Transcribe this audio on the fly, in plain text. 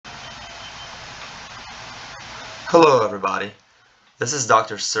Hello everybody, this is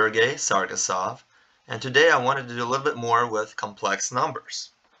Dr. Sergey Sarkisov, and today I wanted to do a little bit more with complex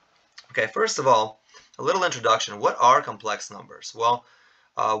numbers. Okay, first of all, a little introduction. What are complex numbers? Well,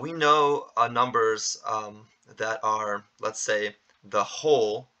 we know numbers that are, let's say, the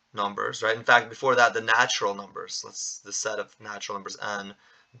whole numbers, right? In fact, before that, the natural numbers, the set of natural numbers, n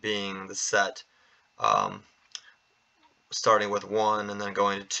being the set starting with 1 and then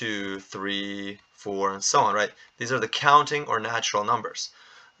going to 2, 3, 4, and so on, right? These are the counting or natural numbers.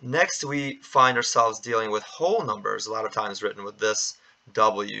 Next, we find ourselves dealing with whole numbers, a lot of times written with this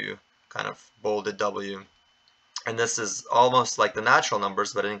W, kind of bolded W. And this is almost like the natural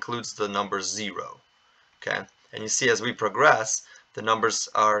numbers, but it includes the number 0, okay? And you see as we progress, the numbers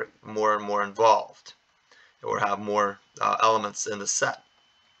are more and more involved, or have more elements in the set.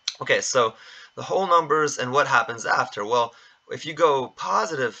 Okay, so the whole numbers and what happens after. Well, if you go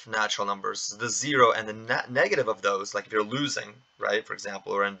positive natural numbers, the 0 and the negative of those, like if you're losing, right, for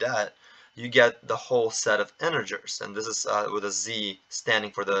example, or in debt, you get the whole set of integers. And this is with a Z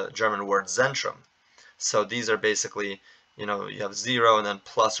standing for the German word Zentrum. So these are basically, you have 0 and then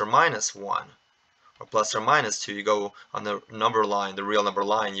plus or minus 1, or plus or minus 2. You go on the number line, the real number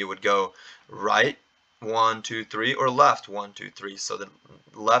line, you would go right 1, 2, 3, or left 1, 2, 3. So the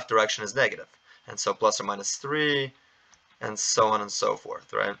left direction is negative. And so plus or minus 3, and so on and so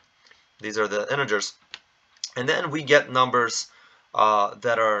forth, right? These are the integers. And then we get numbers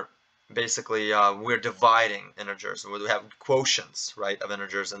that are basically, we're dividing integers. We have quotients, right, of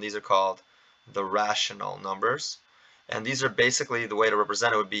integers, and these are called the rational numbers. And these are basically, the way to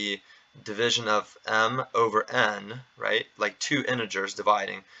represent it would be division of m over n, right? Like two integers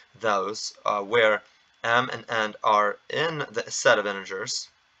dividing those, where m and n are in the set of integers,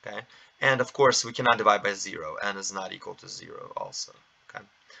 okay? And of course, we cannot divide by 0. N is not equal to 0 also, okay?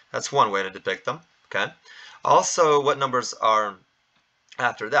 That's one way to depict them, okay? Also, what numbers are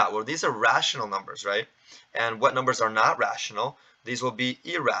after that? Well, these are rational numbers, right? And what numbers are not rational? These will be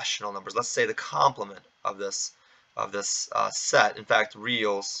irrational numbers. Let's say the complement of this set. In fact,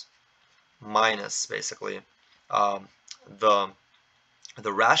 reals minus basically the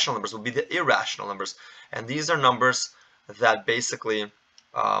rational numbers will be the irrational numbers, and these are numbers that basically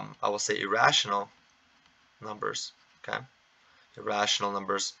I will say irrational numbers, okay? Irrational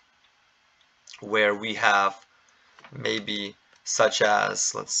numbers where we have maybe such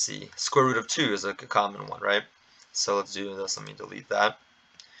as, let's see, square root of 2 is a common one, right? So let's do this. Let me delete that.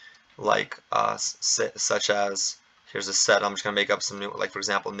 Like such as, here's a set. I'm just going to make up some new, like for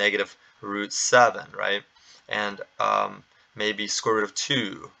example, negative root 7, right? And maybe square root of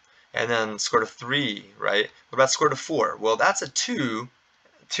 2, and then square root of 3, right? What about square root of 4? Well, that's a 2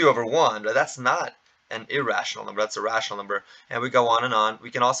 over 1, but that's not an irrational number. That's a rational number. And we go on and on.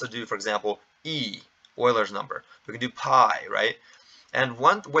 We can also do, for example, E, Euler's number. We can do pi, right? And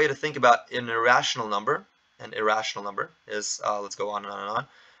one way to think about an irrational number is, let's go on and on and on.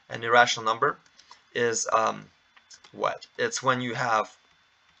 An irrational number is what? It's when you have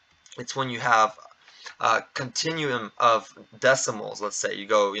a continuum of decimals. Let's say you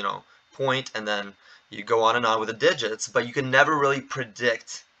go, point, and then you go on and on with the digits, but you can never really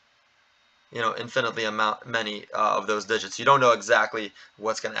predict, infinitely many of those digits. You don't know exactly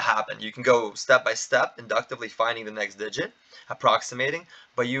what's going to happen. You can go step by step, inductively finding the next digit, approximating,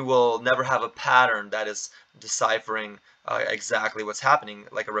 but you will never have a pattern that is deciphering exactly what's happening,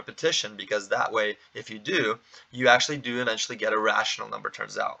 like a repetition, because that way, if you do, you actually do eventually get a rational number,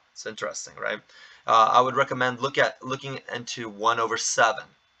 turns out. It's interesting, right? I would recommend looking into 1 over 7,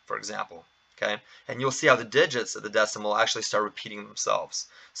 for example. Okay, and you'll see how the digits of the decimal actually start repeating themselves.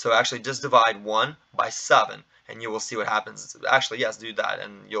 So actually just divide 1 by 7 and you will see what happens. Actually, yes, do that,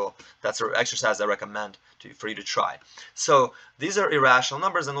 and that's an exercise I recommend for you to try. So these are irrational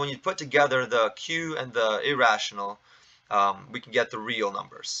numbers, and when you put together the Q and the irrational, we can get the real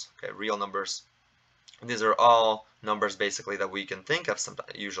numbers. Okay, real numbers. And these are all numbers basically that we can think of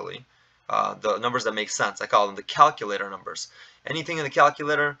usually. The numbers that make sense. I call them the calculator numbers. Anything in the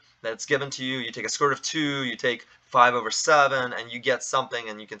calculator that's given to you, you take a square root of 2, you take 5 over 7, and you get something,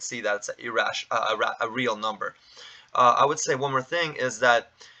 and you can see that it's a real number. I would say one more thing is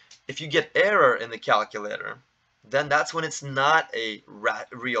that if you get error in the calculator, then that's when it's not a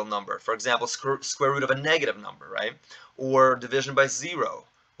real number. For example, square root of a negative number, right? Or division by 0.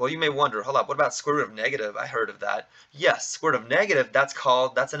 Well, you may wonder, hold up, what about square root of negative? I heard of that. Yes, square root of negative,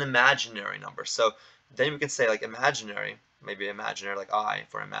 that's an imaginary number. So then we can say like imaginary, maybe imaginary, like I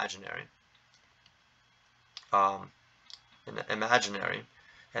for imaginary. Imaginary.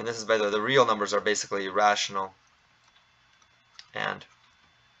 And this is, by the way, the real numbers are basically rational and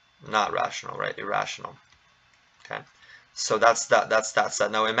not rational, right? Irrational. Okay, so that's that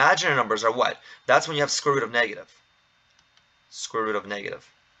set. Now imaginary numbers are what? That's when you have square root of negative. Square root of negative.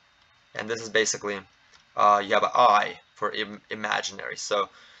 And this is basically, you have an I for imaginary. So,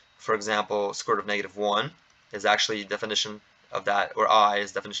 for example, square root of negative 1 is actually definition of that, or I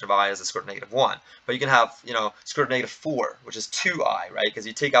is definition of I is the square root of negative 1. But you can have, square root of negative 4, which is 2I, right? Because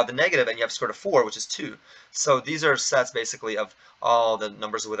you take out the negative and you have square root of 4, which is 2. So these are sets basically of all the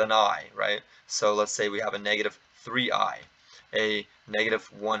numbers with an I, right? So let's say we have a negative 3I, a negative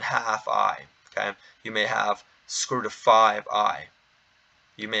 1/2 I, okay? You may have square root of 5I.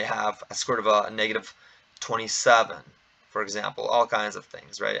 You may have a square root of a negative 27, for example, all kinds of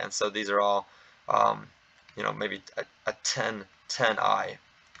things, right? And so these are all, maybe a 10I,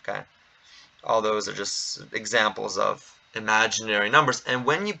 okay? All those are just examples of imaginary numbers. And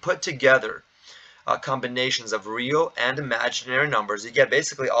when you put together combinations of real and imaginary numbers, you get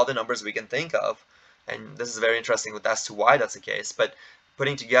basically all the numbers we can think of. And this is very interesting as to why that's the case. But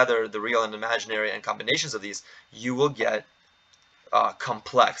putting together the real and imaginary and combinations of these, you will get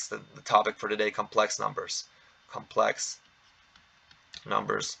complex, the topic for today, complex numbers. Complex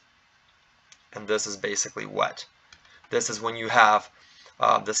numbers. And this is basically what? This is when you have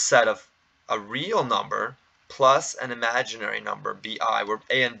the set of a real number plus an imaginary number, bi, where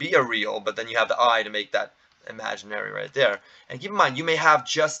a and b are real, but then you have the I to make that imaginary right there. And keep in mind, you may have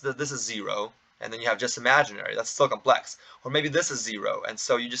just this is 0, and then you have just imaginary. That's still complex. Or maybe this is 0, and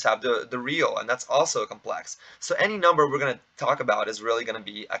so you just have the real, and that's also complex. So any number we're going to talk about is really going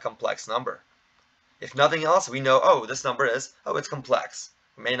to be a complex number. If nothing else, we know, oh, this number is, it's complex.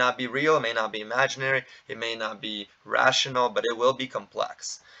 It may not be real, it may not be imaginary, it may not be rational, but it will be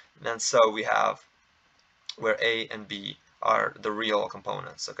complex. And so we have where a and b are the real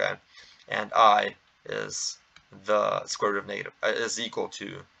components, okay? And I is the square root of negative, is equal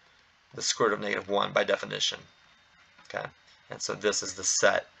to the square root of negative 1 by definition, okay? And so this is the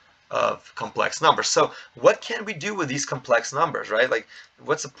set of complex numbers. So what can we do with these complex numbers, right? Like,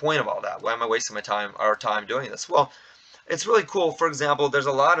 what's the point of all that? Why am I wasting our time doing this? Well, it's really cool. For example, there's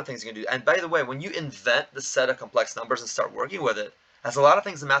a lot of things you can do. And by the way, when you invent the set of complex numbers and start working with it, there's a lot of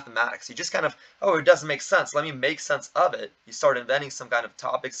things in mathematics. You just kind of, it doesn't make sense. Let me make sense of it. You start inventing some kind of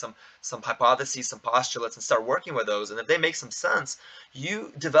topic, some hypotheses, some postulates, and start working with those. And if they make some sense,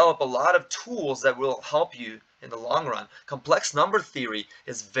 you develop a lot of tools that will help you in the long run. Complex number theory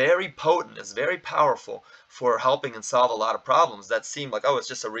is very potent, is very powerful for helping and solve a lot of problems that seem like, it's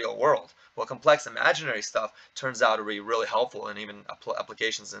just a real world. Well, complex imaginary stuff turns out to be really helpful in even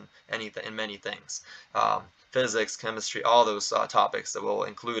applications in many things. Physics, chemistry, all those topics that we'll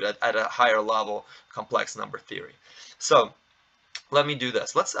include at a higher level complex number theory. So let me do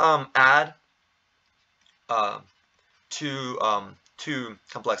this. Let's add two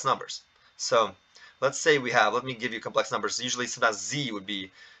complex numbers. So let's say we have, let me give you complex numbers. Usually sometimes z would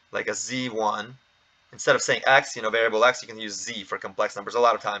be like a z1. Instead of saying x, variable x, you can use z for complex numbers. A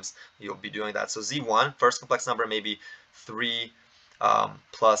lot of times you'll be doing that. So z1, first complex number, maybe 3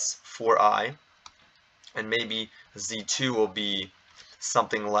 plus 4i. And maybe z2 will be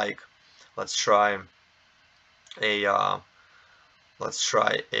something like, let's try a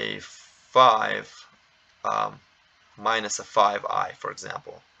 5 minus a 5i, for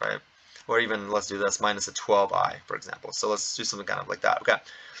example, right? Or even, let's do this, minus a 12i, for example. So let's do something kind of like that, okay?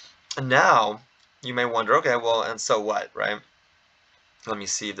 And now you may wonder, okay, well, and so what, right? Let me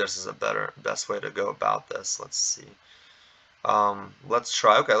see if this is a best way to go about this. Let's see. Let's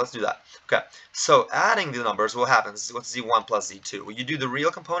try, okay, let's do that. Okay, so adding the numbers, what happens? What's z1 plus z2? Well, you do the real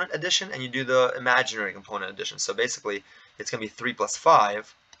component addition and you do the imaginary component addition. So basically, it's going to be 3 plus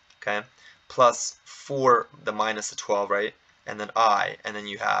 5, okay, plus 4, the minus the 12, right? And then I, and then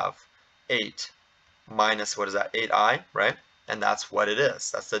you have 8 minus, what is that, 8i, right? And that's what it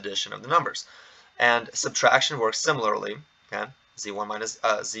is. That's the addition of the numbers. And subtraction works similarly, okay? z1 minus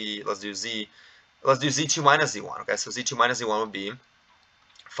let's do z2 minus z1, okay? So z2 minus z1 would be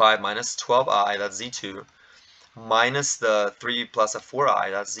 5 minus 12i, that's z2, minus the 3 plus a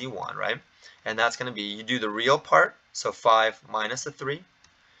 4i, that's z1, right? And that's going to be, you do the real part, so 5 minus the 3,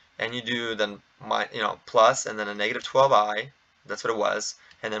 and you do then, plus, and then a negative 12i, that's what it was,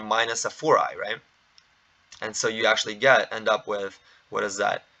 and then minus a 4i, right? And so you actually end up with, what is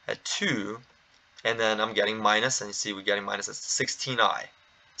that, a 2, and then I'm getting minus, and you see we're getting minus, it's 16i.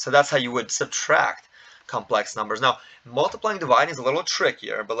 So that's how you would subtract complex numbers. Now, multiplying and dividing is a little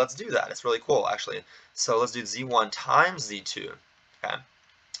trickier, but let's do that. It's really cool, actually. So let's do z1 times z2, okay?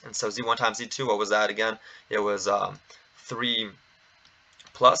 And so z1 times z2, what was that again? It was 3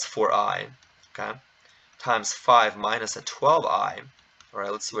 plus 4i, okay, times 5 minus a 12i. All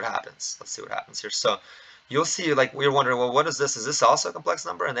right, let's see what happens. Let's see what happens here. So you'll see, like, we're wondering, well, what is this? Is this also a complex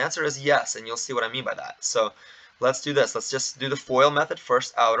number? And the answer is yes, and you'll see what I mean by that. So let's do this. Let's just do the FOIL method,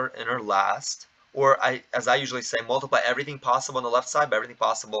 first, outer, inner, last. Or, as I usually say, multiply everything possible on the left side by everything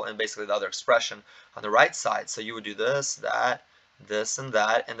possible and basically the other expression on the right side. So you would do this, that, this, and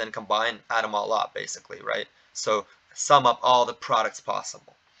that, and then combine, add them all up, basically, right? So sum up all the products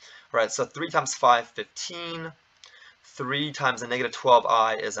possible. Right, so 3 times 5, 15. 3 times a negative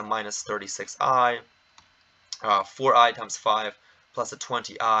 12i is a minus 36i. 4i times 5 plus a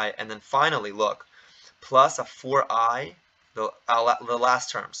 20i. And then finally, look, plus a 4i, the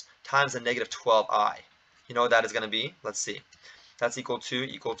last terms, times a negative 12i. You know what that is going to be? Let's see. That's equal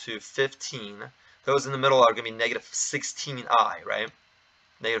to 15. Those in the middle are going to be negative 16i, right?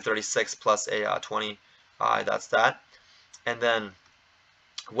 Negative 36 plus a 20i, that's that. And then,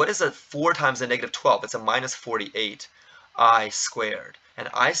 what is a 4 times a negative 12? It's a minus 48i squared. And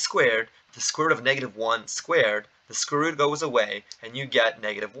I squared, the square root of negative 1 squared, the square root goes away, and you get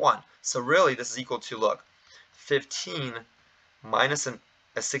negative 1. So really, this is equal to, look, 15 minus a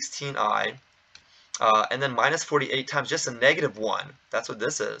 16i, and then minus 48 times just a negative 1. That's what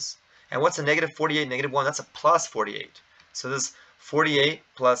this is. And what's a negative 48, negative 1? That's a plus 48. So this is 48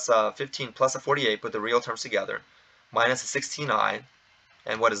 plus 15 plus a 48, put the real terms together, minus a 16i.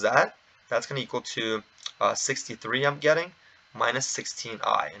 And what is that? That's going to equal to 63, I'm getting, minus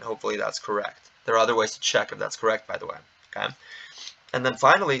 16i. And hopefully that's correct. There are other ways to check if that's correct, by the way. Okay. And then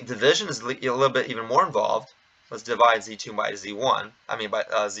finally, division is a little bit even more involved. Let's divide z2 by z1. I mean, by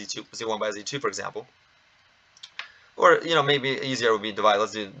z1 by z2, for example. Or, you know, maybe easier would be divide.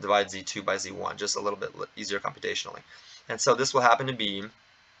 Let's divide z2 by z1, just a little bit easier computationally. And so this will happen to be,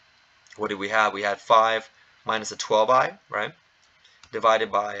 what did we have? We had 5 minus a 12i, right?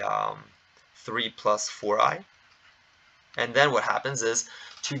 Divided by 3 plus 4i. And then what happens is,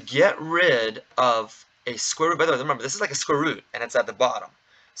 to get rid of a square root, by the way, remember, this is like a square root, and it's at the bottom.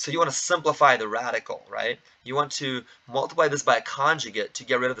 So you want to simplify the radical, right? You want to multiply this by a conjugate to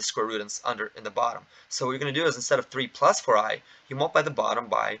get rid of the square root in the bottom. So what you're going to do is, instead of 3 plus 4i, you multiply the bottom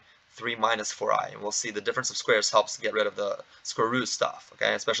by 3 minus 4i. And we'll see the difference of squares helps get rid of the square root stuff,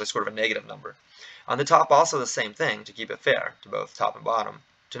 okay? Especially square root of a negative number. On the top, also the same thing, to keep it fair to both top and bottom,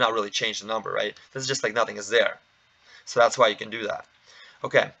 to not really change the number, right? This is just like nothing is there. So that's why you can do that.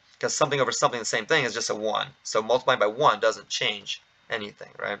 Okay, because something over something, the same thing, is just a 1. So multiplying by 1 doesn't change anything,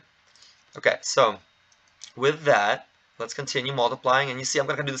 right? Okay, so with that, let's continue multiplying. And you see, I'm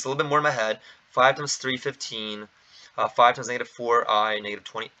going to do this a little bit more in my head. 5 times 3, 15. 5 times negative 4i, negative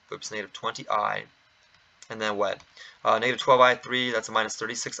 20i. And then what? Negative 12i, 3, that's a minus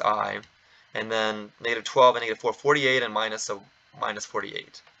 36i. And then negative 12 and negative 4, 48, and minus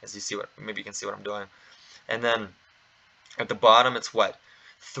 48. As you see, maybe you can see what I'm doing. And then at the bottom, it's what?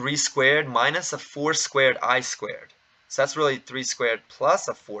 3 squared minus a 4 squared I squared. So that's really 3 squared plus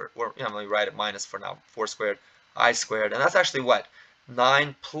a 4, or let me write it minus for now, 4 squared I squared. And that's actually what?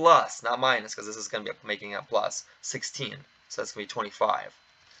 9 plus, not minus, because this is going to be making a plus, 16. So that's going to be 25.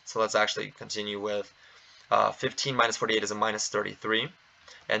 So let's actually continue with 15 minus 48 is a minus 33.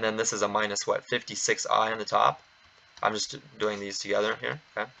 And then this is a minus what? 56i on the top. I'm just doing these together here.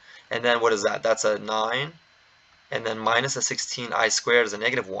 Okay. And then what is that? That's a 9. And then minus a 16i squared is a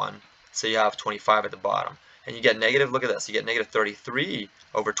negative 1. So you have 25 at the bottom. And you get negative, look at this, you get negative 33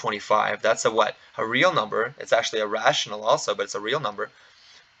 over 25. That's a what? A real number. It's actually a rational also, but it's a real number.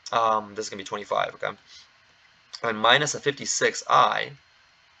 This is going to be 25, okay? And minus a 56i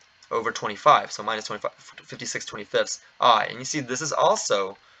over 25. So minus 25, 56 25ths I. And you see, this is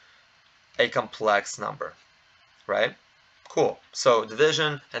also a complex number, right? Cool. So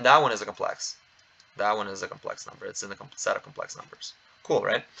division, and that one is a complex. That one is a complex number. It's in the set of complex numbers. Cool,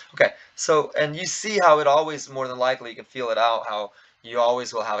 right? Okay, so, and you see how it always, more than likely, you can feel it out, how you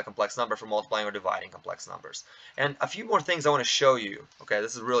always will have a complex number for multiplying or dividing complex numbers. And a few more things I want to show you. Okay,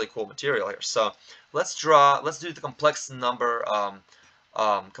 this is really cool material here. So let's do the complex number,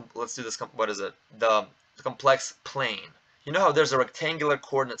 let's do this, what is it? The complex plane. You know how there's a rectangular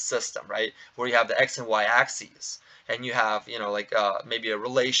coordinate system, right? Where you have the x and y axes. And you have, you know, like maybe a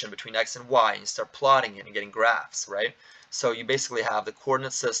relation between x and y, and you start plotting it and getting graphs, right? So you basically have the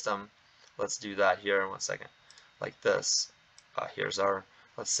coordinate system. Let's do that here in 1 second, like this. Here's our,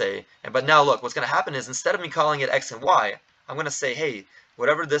 let's say, but now look, what's going to happen is, instead of me calling it x and y, I'm going to say, hey,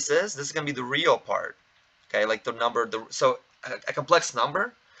 whatever this is going to be the real part. Okay, like the number, so a complex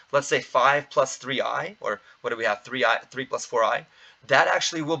number, let's say 5 plus 3i, or what do we have, 3 plus 4i, that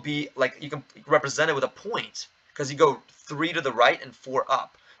actually will be, like, you can represent it with a point, because you go 3 to the right and 4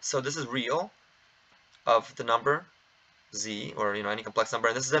 up. So this is real of the number z, or, you know, any complex number,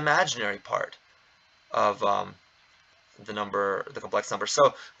 and this is the imaginary part of the complex number.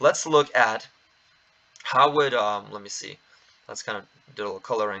 So let's look at how would, let me see, let's kind of do a little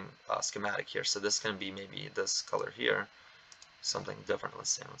coloring schematic here. So this is going to be maybe this color here, something different.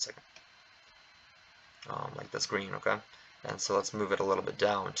 Let's see, 1 second. Like this green, okay? And so let's move it a little bit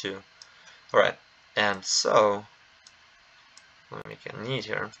down too. All right, and so let me make it neat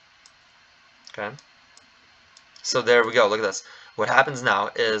here. Okay, so there we go. Look at this. What happens now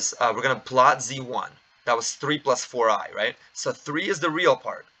is we're going to plot Z1. That was 3 plus 4i, right? So 3 is the real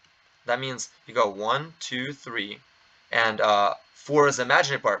part. That means you go 1, 2, 3, and 4 is the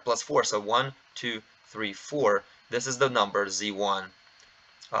imaginary part, plus 4. So 1, 2, 3, 4. This is the number Z1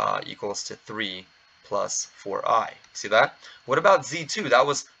 equals to 3 plus 4i. See that? What about Z2? That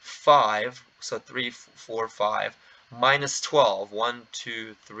was 5. So 3, 4, 5 minus 12. 1,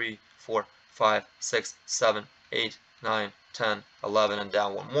 2, 3, 4, 5, 6, 7, 8, 9, 10, 11, and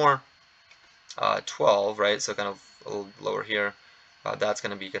down one more. 12, right? So kind of a little lower here. That's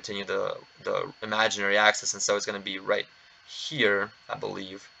going to be continue the imaginary axis, and so it's going to be right here, I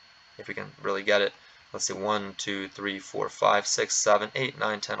believe, if we can really get it. Let's see, 1, 2, 3, 4, 5, 6, 7, 8,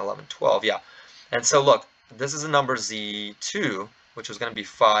 9, 10, 11, 12. Yeah. And so look, this is the number Z2, which was going to be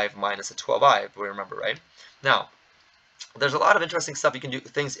 5 minus a 12i, if we remember, right? Now, there's a lot of interesting stuff you can do.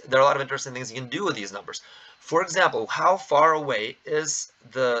 There are a lot of interesting things you can do with these numbers. For example, how far away is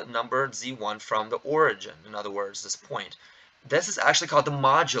the number Z1 from the origin? In other words, this point. This is actually called the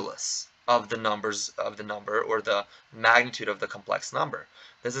modulus of the number, or the magnitude of the complex number.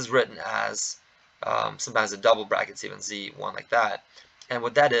 This is written as sometimes in double brackets, even Z1 like that. And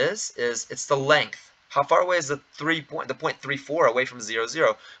what that is it's the length. How far away is the point 34 away from 0,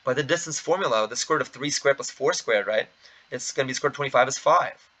 0? By the distance formula, the square root of 3 squared plus 4 squared, right? It's going to be square root of 25 is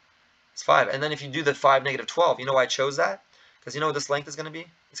 5. It's 5. And then if you do the 5, negative 12, you know why I chose that? Because you know what this length is going to be?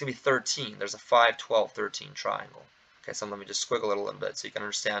 It's going to be 13. There's a 5, 12, 13 triangle. Okay, so let me just squiggle it a little bit so you can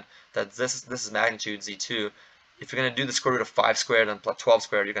understand that this is magnitude Z2. If you're going to do the square root of 5 squared and plus 12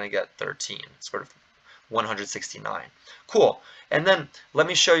 squared, you're going to get 13. Square root of 169. Cool. And then let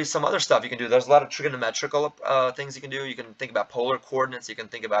me show you some other stuff you can do. There's a lot of trigonometrical things you can do. You can think about polar coordinates. You can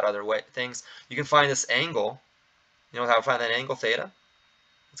think about other things. You can find this angle. You know how to find that angle, theta?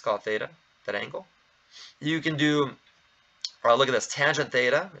 Let's call it theta, that angle. You can do, look at this, tangent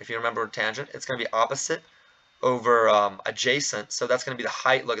theta. If you remember tangent, it's going to be opposite over adjacent. So that's going to be the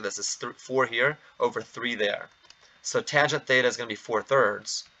height. Look at this. It's 4 here over 3 there. So tangent theta is going to be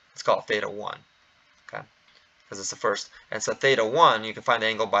 4/3. Let's call it theta 1. Okay, because it's the first. And so theta 1, you can find the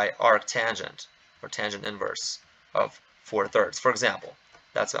angle by arc tangent, or tangent inverse of 4/3. For example,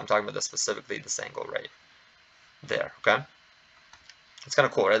 that's what I'm talking about, this specifically, this angle right there. Okay, it's kind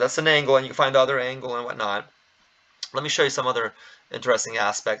of cool, right? That's an angle, and you can find the other angle and whatnot. Let me show you some other interesting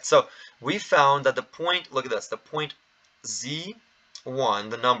aspects. So we found that the point, look at this, the point Z1,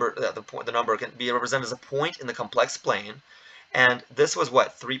 the number can be represented as a point in the complex plane, and this was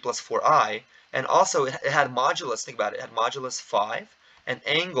what, 3 plus 4i, and also it had modulus. Think about it, it had modulus 5, and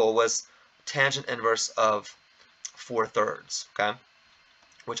angle was tangent inverse of 4/3. Okay,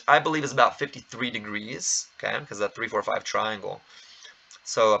 which I believe is about 53 degrees. Okay, because that 3, 4, 5 triangle.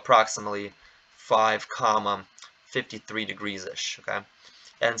 So approximately 5, 53 degrees ish. Okay,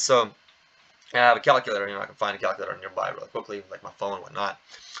 and so I have a calculator. You know, I can find a calculator nearby really quickly, like my phone and whatnot.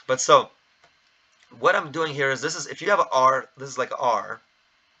 But so what I'm doing here is, this is, if you have an R, this is like R,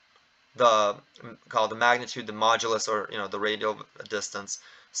 called the magnitude, the modulus, or you know, the radial distance.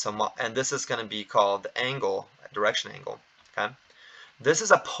 So and this is going to be called the angle, direction angle. Okay, this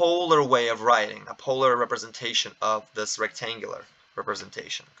is a polar way of writing, a polar representation of this rectangular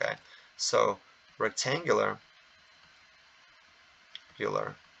representation. Okay, so rectangular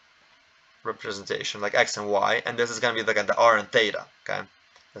representation, like x and y, and this is going to be like the r and theta. Okay,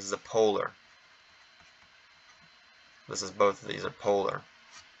 this is a polar. This is, both of these are polar.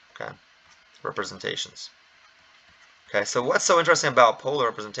 Okay, representations. Okay, so what's so interesting about polar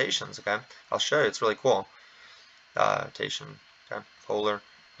representations? Okay, I'll show you. It's really cool. Rotation. Okay, polar,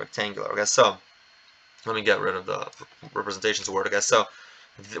 rectangular. Okay, so let me get rid of the representations word. Okay, so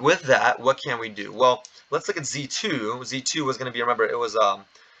with that, what can we do? Well, let's look at Z2. Z2 was going to be, remember, it was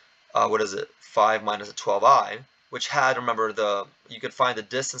what is it? 5 minus a 12i, which had, remember, you could find the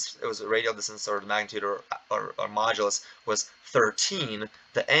distance. It was a radial distance, or the magnitude, or modulus was 13.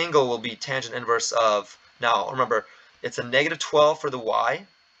 The angle will be tangent inverse of, now remember, it's a negative 12 for the y.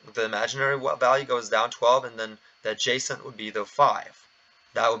 The imaginary value goes down 12, and then the adjacent would be the 5.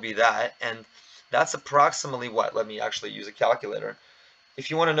 That would be that, and that's approximately what? Let me actually use a calculator. If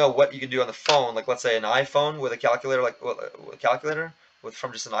you want to know what you can do on the phone, like let's say an iPhone with a calculator, like a calculator,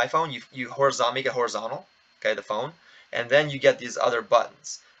 from just an iPhone, you make it horizontal, okay, the phone, and then you get these other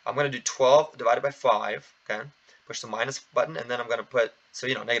buttons. I'm going to do 12 divided by 5, okay, push the minus button, and then I'm going to put, so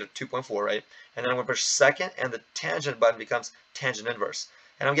you know, negative 2.4, right, and then I'm going to push second, and the tangent button becomes tangent inverse,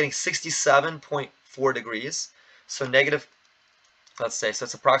 and I'm getting 67.4 degrees, so negative, let's say, so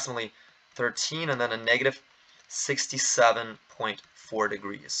it's approximately 13, and then a negative 67.4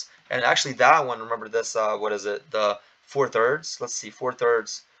 degrees. And actually that one, remember this, what is it, the 4/3, let's see,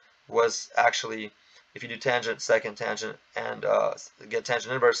 4/3 was actually, if you do tangent, second tangent, and get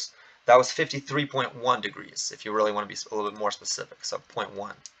tangent inverse, that was 53.1 degrees, if you really want to be a little bit more specific, so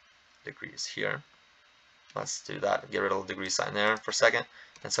 0.1 degrees here. Let's do that, get rid of the degree sign there for a second,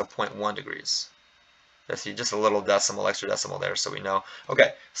 and so 0.1 degrees. Let's see, just a little decimal, extra decimal there, so we know.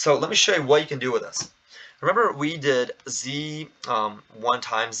 Okay, so let me show you what you can do with this. Remember we did Z1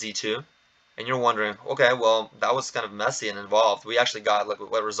 times Z2, and you're wondering, okay, well, that was kind of messy and involved. We actually got,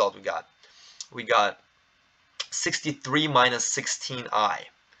 look what result we got. We got 63 minus 16i.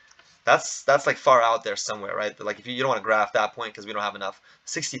 That's like far out there somewhere, right? Like if you don't want to graph that point because we don't have enough.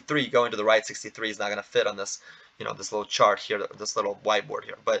 63 going to the right, 63 is not going to fit on this, you know, this little chart here, this little whiteboard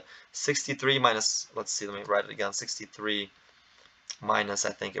here. But 63 minus, let's see, let me write it again. 63 minus,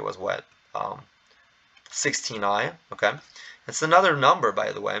 I think it was what? 16i, okay? It's another number,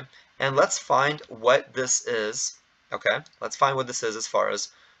 by the way. And let's find what this is, okay? Let's find what this is as far as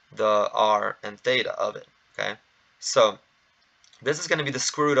the r and theta of it, okay? So this is going to be the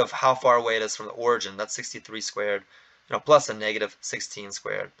square root of how far away it is from the origin. That's 63 squared, you know, plus a negative 16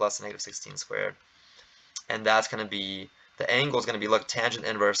 squared, plus a negative 16 squared. And that's going to be, the angle is going to be, look, tangent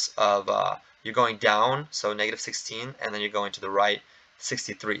inverse of, you're going down, so negative 16, and then you're going to the right,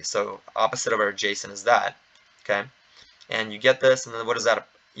 63. So opposite of our adjacent is that, okay? And you get this, and then what is that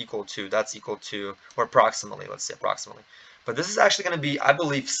equal to? That's equal to, or approximately, let's say approximately. But this is actually going to be, I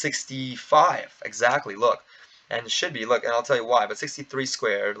believe, 65, exactly, look. And it should be, look, and I'll tell you why, but 63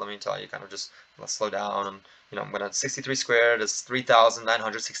 squared, let me tell you, kind of just, let's slow down, and, you know, I'm going to, 63 squared is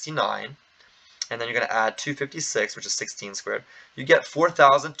 3,969, and then you're going to add 256, which is 16 squared. You get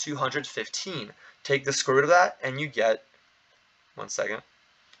 4,215. Take the square root of that, and you get, one second,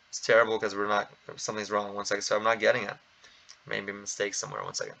 it's terrible because we're not, something's wrong, one second, so I'm not getting it. Maybe a mistake somewhere,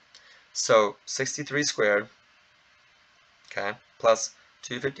 one second. So 63 squared, okay, plus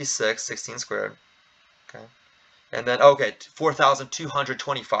 256, 16 squared, okay. And then, okay,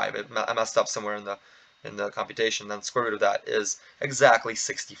 4,225. I messed up somewhere in the computation. Then the square root of that is exactly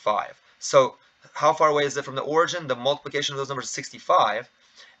 65. So how far away is it from the origin? The multiplication of those numbers is 65.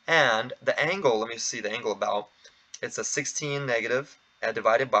 And the angle, let me see the angle about. It's a 16 negative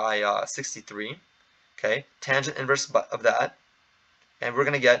divided by 63. Okay, tangent inverse of that. And we're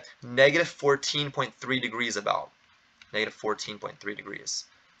going to get negative 14.3 degrees about. Negative 14.3 degrees.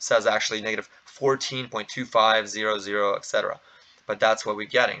 Says actually negative 14.2500, etc. But that's what we're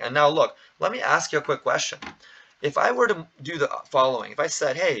getting. And now look, let me ask you a quick question. If I were to do the following, if I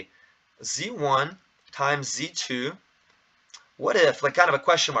said, hey, Z1 times Z2, what if, like kind of a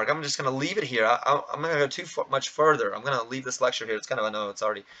question mark, I'm just going to leave it here. I'm not going to go much further. I'm going to leave this lecture here. It's kind of, I know it's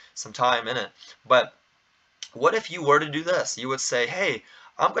already some time in it. But what if you were to do this? You would say, hey,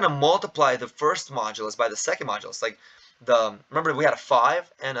 I'm going to multiply the first modulus by the second modulus. Like, remember we had a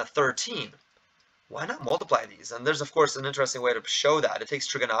 5 and a 13. Why not multiply these? And there's of course an interesting way to show that. It takes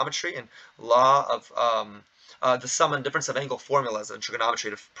trigonometry and law of the sum and difference of angle formulas and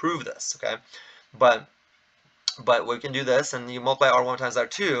trigonometry to prove this. Okay, but we can do this, and you multiply R1 times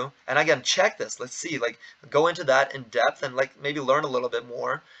R2, and again check this. Let's see, like go into that in depth and like maybe learn a little bit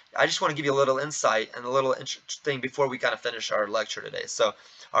more. I just want to give you a little insight and a little thing before we kind of finish our lecture today. So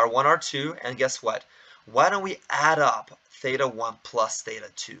R1, R2, and guess what? Why don't we add up theta 1 plus theta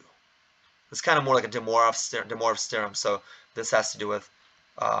 2? It's kind of more like a DeMoivre's theorem. So this has to do with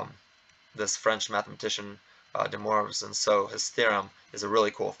this French mathematician DeMoivre's, and so his theorem is a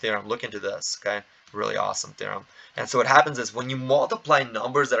really cool theorem. Look into this, okay? Really awesome theorem. And so what happens is when you multiply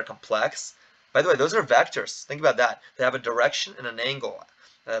numbers that are complex, by the way, those are vectors. Think about that. They have a direction and an angle.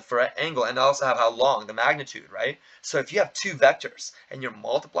 For an angle, and also have how long, the magnitude, right? So if you have two vectors and you're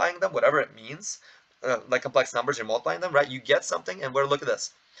multiplying them, whatever it means, like complex numbers, you're multiplying them, right? You get something, and look at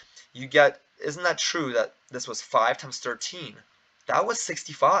this. You get, isn't that true that this was 5 times 13? That was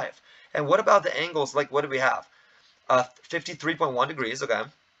 65. And what about the angles? Like, what do we have? 53.1 degrees, okay.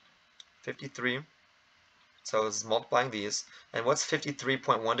 53. So this is multiplying these. And what's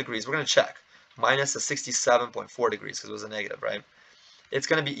 53.1 degrees? We're going to check. Minus a 67.4 degrees, because it was a negative, right? It's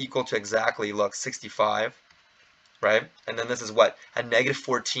going to be equal to exactly, look, 65, right? And then this is what? A negative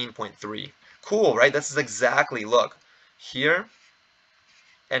 14.3. Cool, right? This is exactly, look, here,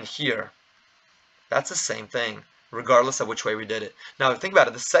 and here. That's the same thing, regardless of which way we did it. Now think about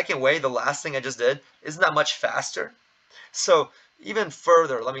it, the second way, the last thing I just did, isn't that much faster? So even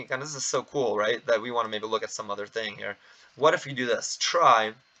further, this is so cool, right, that we want to maybe look at some other thing here. What if we do this?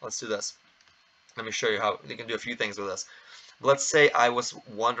 Let's do this. Let me show you how you can do a few things with this. Let's say I was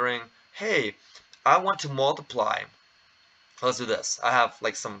wondering, hey, I want to multiply. Let's do this. I have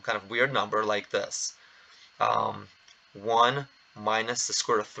like some kind of weird number like this. 1 minus the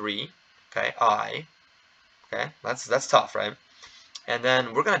square root of 3, okay, I. Okay, that's tough, right? And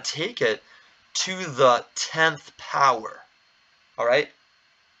then we're going to take it to the 10th power. All right?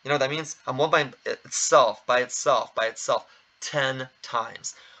 You know what that means? I'm multiplying itself by itself 10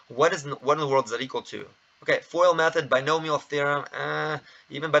 times. What in the world is that equal to? Okay, FOIL method, binomial theorem.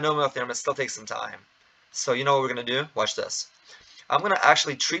 Even binomial theorem, it still takes some time. So you know what we're going to do? Watch this. I'm going to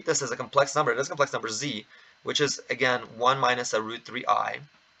actually treat this as a complex number. It is a complex number z, which is, again, 1 minus a root 3i.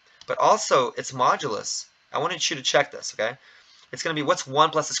 But also, its modulus. I want you to check this, okay? It's going to be, what's 1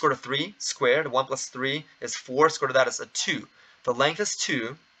 plus the square root of 3 squared? 1 plus 3 is 4. Square root of that is a 2. The length is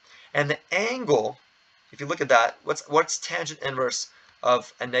 2. And the angle, if you look at that, what's tangent inverse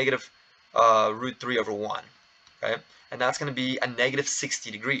of a negative root 3 over 1? Okay? And that's going to be a negative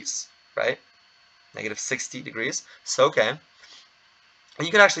 60 degrees, right? Negative 60 degrees. So, okay. And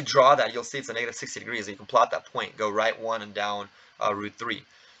you can actually draw that. You'll see it's a negative 60 degrees. You can plot that point. Go right 1 and down root 3.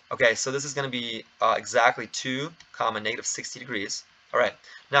 Okay, so this is going to be exactly 2 comma negative 60 degrees. All right.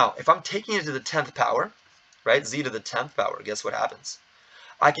 Now, if I'm taking it to the 10th power, right, z to the 10th power, guess what happens?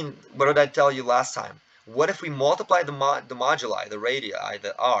 What did I tell you last time? What if we multiply the moduli, the radii,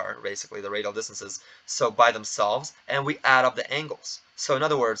 the r, basically, the radial distances, so by themselves, and we add up the angles? So in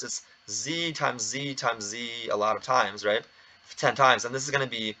other words, it's z times z times z a lot of times, right? 10 times. And this is going to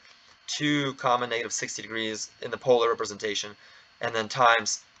be 2 comma negative 60 degrees in the polar representation, and then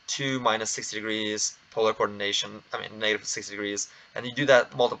times 2 minus 60 degrees, polar coordination, negative 60 degrees. And you do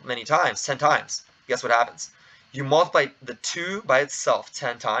that many times, 10 times. Guess what happens? You multiply the 2 by itself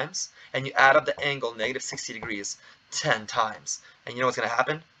 10 times, and you add up the angle negative 60 degrees 10 times. And you know what's going to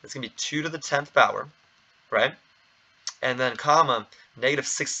happen? It's going to be 2 to the 10th power, right? And then comma, negative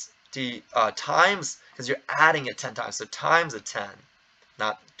 60 times, because you're adding it 10 times, so times the 10,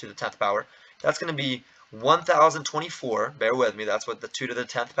 not to the 10th power. That's going to be 1024, bear with me, that's what the 2 to the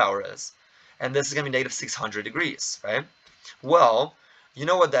 10th power is. And this is going to be negative 600 degrees, right? Well, you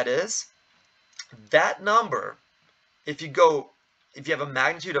know what that is? That number, if you have a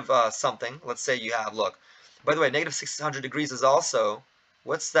magnitude of something, let's say you have, look, by the way, negative 600 degrees is also,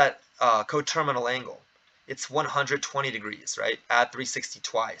 what's that coterminal angle? It's 120 degrees, right? Add 360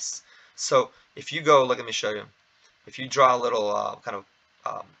 twice. So if you go, look, let me show you. If you draw a little kind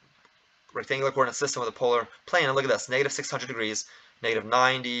of rectangular coordinate system with a polar plane, and look at this, negative 600 degrees, negative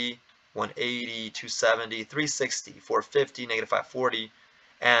 90, 180, 270, 360, 450, negative 540,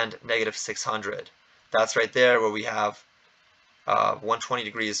 and negative 600. That's right there where we have 120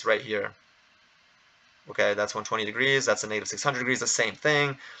 degrees right here. Okay, that's 120 degrees, that's a negative 600 degrees, the same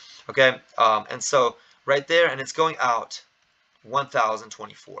thing. Okay, and so right there, and it's going out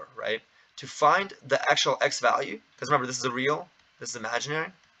 1024, right? To find the actual x value, because remember, this is a real, this is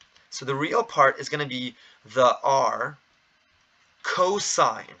imaginary. So the real part is going to be the r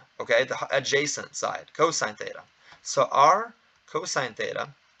cosine, okay, the adjacent side, cosine theta. So r cosine theta,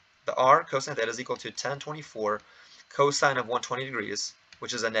 the r cosine theta is equal to 1024 cosine of 120 degrees,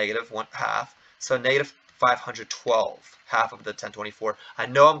 which is a negative 1/2. So negative 512, half of the 1024. I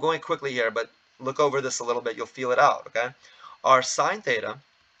know I'm going quickly here, but look over this a little bit, you'll feel it out, okay? R sine theta,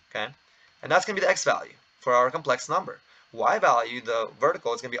 okay, and that's going to be the x value for our complex number. Y value, the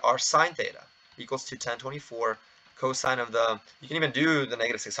vertical, is going to be r sine theta equals to 1024 cosine of the, you can even do the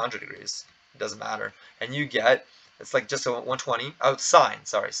negative 600 degrees, it doesn't matter, and you get, it's like just a 120, sine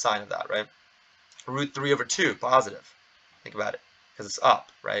of that, right? Root 3 over 2, positive. Think about it, because it's up,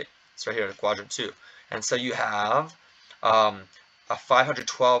 right? It's right here, the quadrant 2. And so you have a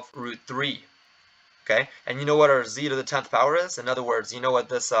 512 root 3, okay? And you know what our z to the 10th power is? In other words, you know what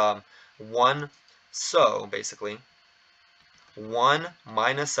this so basically, 1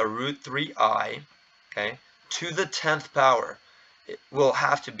 minus a root 3i, okay, to the 10th power, it will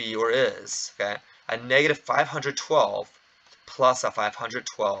have to be, or is, okay, a negative 512 plus a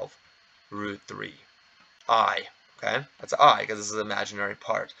 512 root 3 I, okay? That's I, because this is the imaginary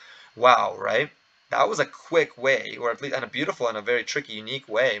part. Wow, right? That was a quick way, or at least, and a beautiful and a very tricky, unique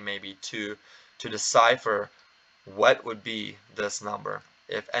way, maybe, to decipher what would be this number.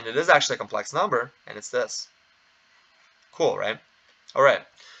 And it is actually a complex number, and it's this. Cool, right? All right,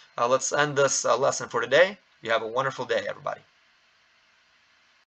 let's end this lesson for today. You have a wonderful day, everybody.